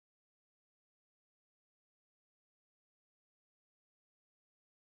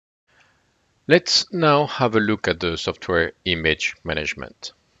Let's now have a look at the software image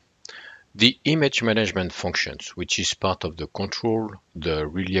management. The image management functions, which is part of the control, the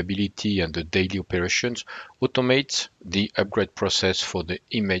reliability, and the daily operations, automates the upgrade process for the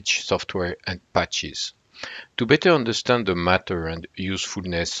image software and patches. To better understand the matter and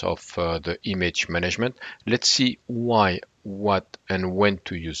usefulness of the image management, let's see why, what, and when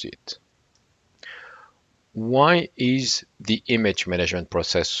to use it. Why is the image management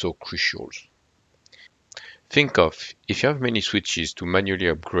process so crucial? Think of, if you have many switches to manually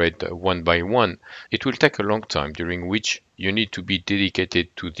upgrade one by one, it will take a long time during which you need to be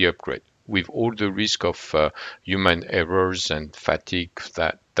dedicated to the upgrade, with all the risk of human errors and fatigue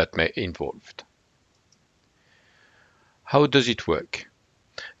that may involve. How does it work?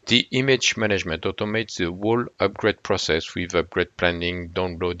 The image management automates the whole upgrade process with upgrade planning,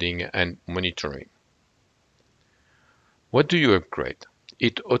 downloading, and monitoring. What do you upgrade?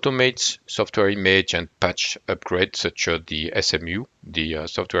 It automates software image and patch upgrades such as the SMU, the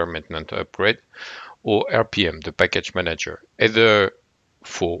software maintenance upgrade, or RPM, the package manager, either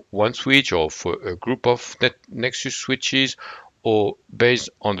for one switch or for a group of Nexus switches or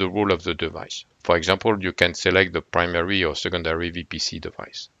based on the role of the device. For example, you can select the primary or secondary VPC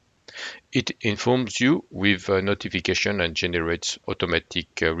device. It informs you with a notification and generates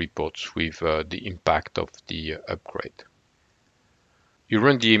automatic reports with the impact of the upgrade. You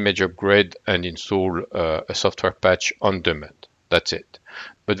run the image upgrade and install a software patch on demand. That's it.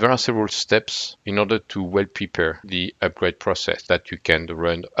 But there are several steps in order to well prepare the upgrade process that you can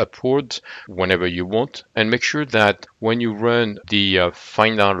run upwards whenever you want, and make sure that when you run the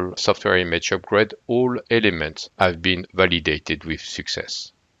final software image upgrade, all elements have been validated with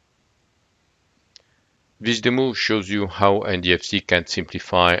success. This demo shows you how NDFC can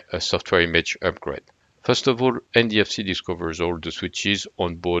simplify a software image upgrade. First of all, NDFC discovers all the switches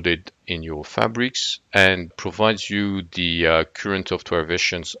onboarded in your fabrics and provides you the current software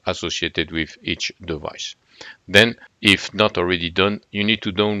versions associated with each device. Then, if not already done, you need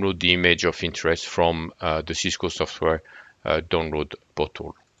to download the image of interest from the Cisco software download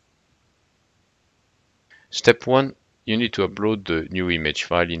portal. Step 1, you need to upload the new image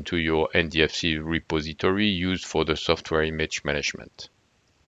file into your NDFC repository used for the software image management.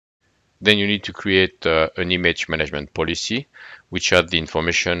 Then you need to create an image management policy, which has the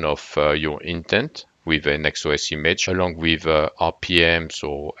information of your intent with an XOS image, along with RPMs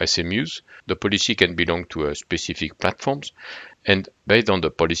or SMUs. The policy can belong to a specific platforms, and based on the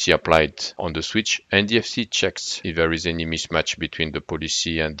policy applied on the switch, NDFC checks if there is any mismatch between the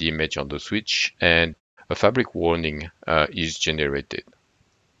policy and the image on the switch, and a fabric warning is generated.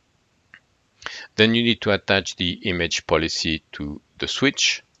 Then you need to attach the image policy to the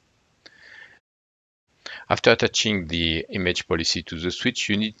switch. After attaching the image policy to the switch,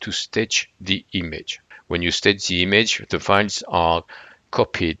 you need to stage the image. When you stage the image, the files are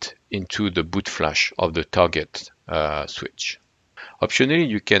copied into the boot flash of the target switch. Optionally,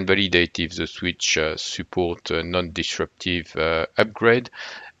 you can validate if the switch supports a non-disruptive upgrade,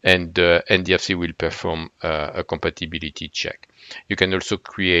 and NDFC will perform a compatibility check. You can also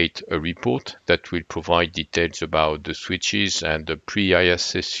create a report that will provide details about the switches and the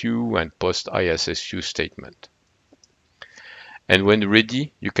pre-ISSU and post-ISSU statement. And when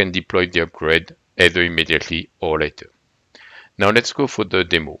ready, you can deploy the upgrade either immediately or later. Now let's go for the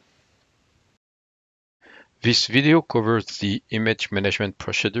demo. This video covers the image management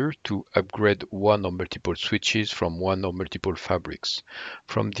procedure to upgrade one or multiple switches from one or multiple fabrics.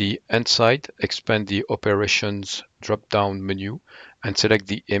 From the end side, expand the Operations drop-down menu and select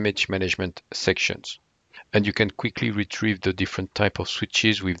the image management sections. And you can quickly retrieve the different type of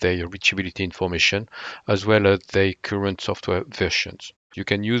switches with their reachability information, as well as their current software versions. You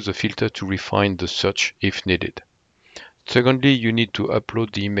can use the filter to refine the search if needed. Secondly, you need to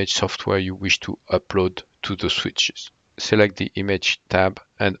upload the image software you wish to upload to the switches. Select the Image tab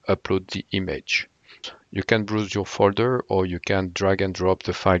and upload the image. You can browse your folder, or you can drag and drop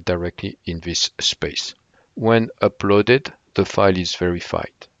the file directly in this space. When uploaded, the file is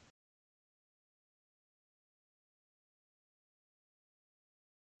verified.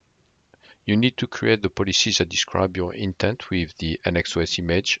 You need to create the policies that describe your intent with the NXOS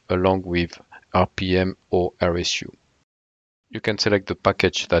image, along with RPM or RSU. You can select the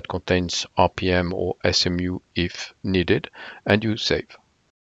package that contains RPM or SMU if needed, and you save.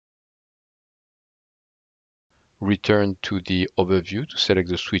 Return to the overview to select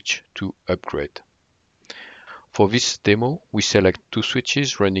the switch to upgrade. For this demo, we select two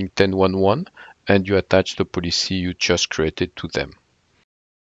switches running 10.1.1, and you attach the policy you just created to them.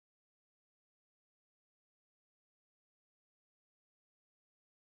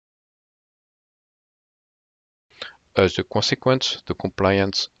 As a consequence, the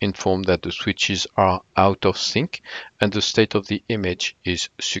compliance informs that the switches are out of sync and the state of the image is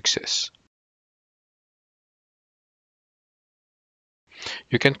success.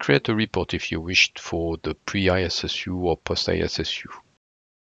 You can create a report if you wish for the pre-ISSU or post-ISSU.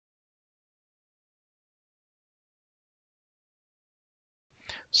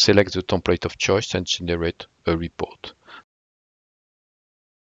 Select the template of choice and generate a report.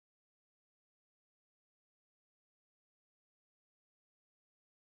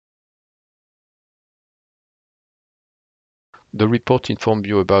 The report informs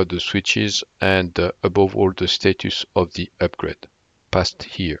you about the switches and, above all, the status of the upgrade. Passed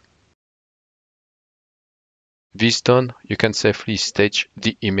here. This done, you can safely stage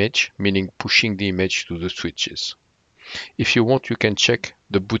the image, meaning pushing the image to the switches. If you want, you can check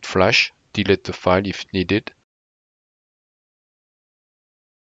the boot flash, delete the file if needed.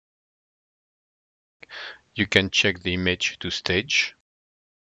 You can check the image to stage,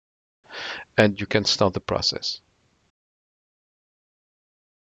 and you can start the process.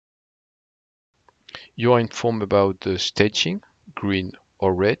 You are informed about the staging, green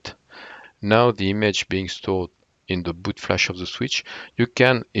or red. Now the image being stored in the boot flash of the switch. You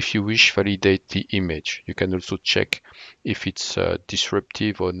can, if you wish, validate the image. You can also check if it's a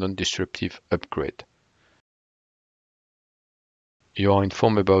disruptive or non-disruptive upgrade. You are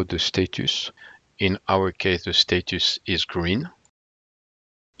informed about the status. In our case, the status is green.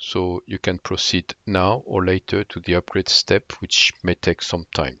 So you can proceed now or later to the upgrade step, which may take some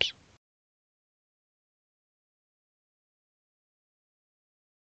time.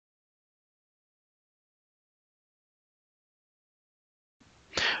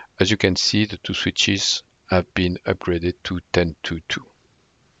 As you can see, the two switches have been upgraded to 10.2.2.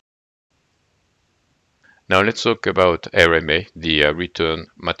 Now let's talk about RMA, the Return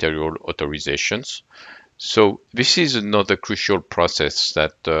Material Authorizations. So this is another crucial process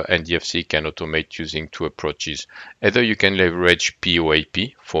that NDFC can automate using two approaches. Either you can leverage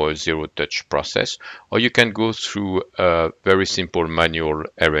POAP for a zero-touch process, or you can go through a very simple manual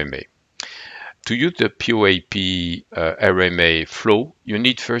RMA. To use the POAP RMA flow, you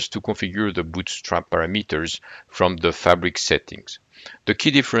need first to configure the bootstrap parameters from the fabric settings. The key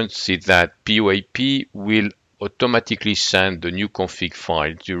difference is that POAP will automatically send the new config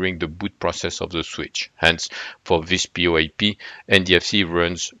file during the boot process of the switch. Hence, for this POAP, NDFC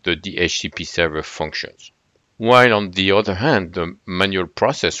runs the DHCP server functions. While on the other hand, the manual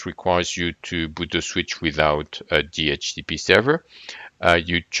process requires you to boot the switch without a DHCP server.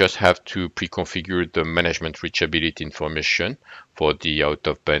 You just have to pre-configure the management reachability information for the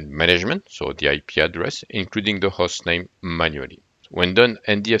out-of-band management, so the IP address, including the host name manually. When done,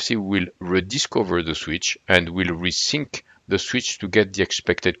 NDFC will rediscover the switch and will resync the switch to get the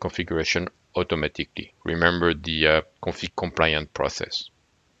expected configuration automatically. Remember the config compliant process.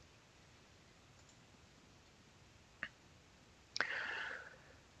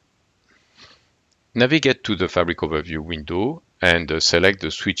 Navigate to the Fabric Overview window and select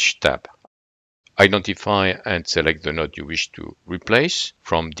the Switch tab. Identify and select the node you wish to replace.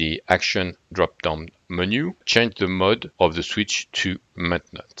 From the Action drop-down menu, change the mode of the switch to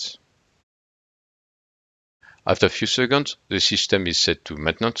maintenance. After a few seconds, the system is set to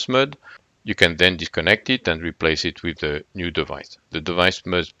maintenance mode. You can then disconnect it and replace it with a new device. The device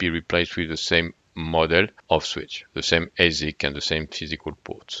must be replaced with the same model of switch, the same ASIC and the same physical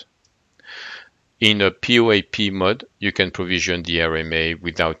ports. In a POAP mode, you can provision the RMA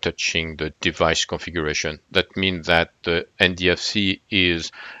without touching the device configuration. That means that the NDFC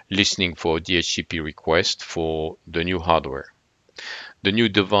is listening for DHCP request for the new hardware. The new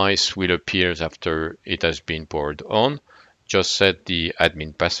device will appear after it has been powered on. Just set the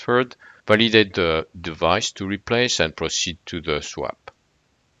admin password, validate the device to replace, and proceed to the swap.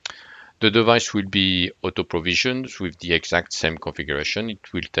 The device will be auto-provisioned with the exact same configuration.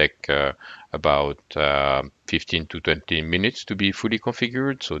 It will take about 15 to 20 minutes to be fully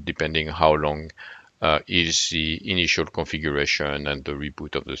configured, so depending how long is the initial configuration and the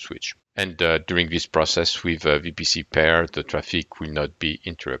reboot of the switch. And during this process with VPC pair, the traffic will not be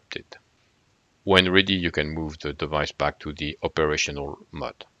interrupted. When ready, you can move the device back to the operational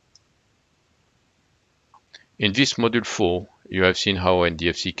mode. In this module 4, you have seen how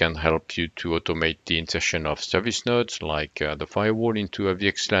NDFC can help you to automate the insertion of service nodes like the firewall into a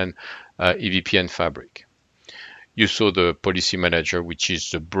VXLAN EVPN fabric. You saw the policy manager, which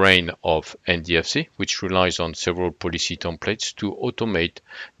is the brain of NDFC, which relies on several policy templates to automate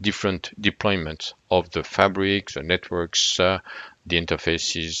different deployments of the fabric, the networks, the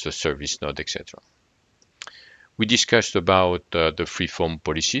interfaces, the service node, etc. We discussed about the freeform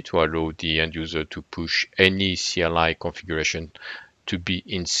policy to allow the end user to push any CLI configuration to be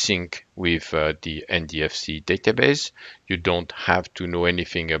in sync with the NDFC database. You don't have to know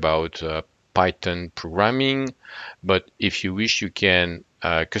anything about Python programming, but if you wish, you can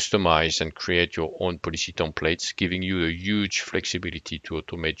customize and create your own policy templates, giving you a huge flexibility to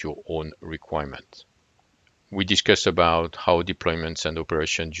automate your own requirements. We discussed about how deployments and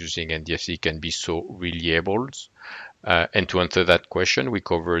operations using NDFC can be so reliable. And to answer that question, we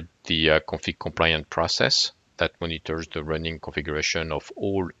covered the config compliant process that monitors the running configuration of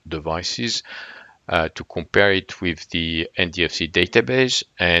all devices to compare it with the NDFC database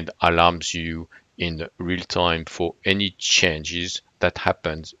and alarms you in real time for any changes that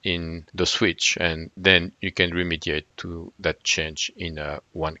happens in the switch, and then you can remediate to that change in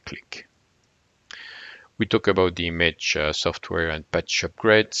one click. We talk about the image software and patch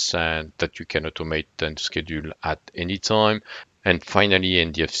upgrades and that you can automate and schedule at any time. And finally,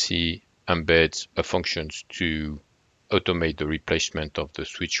 NDFC embeds functions to automate the replacement of the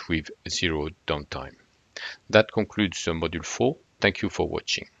switch with zero downtime. That concludes module 4. Thank you for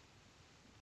watching.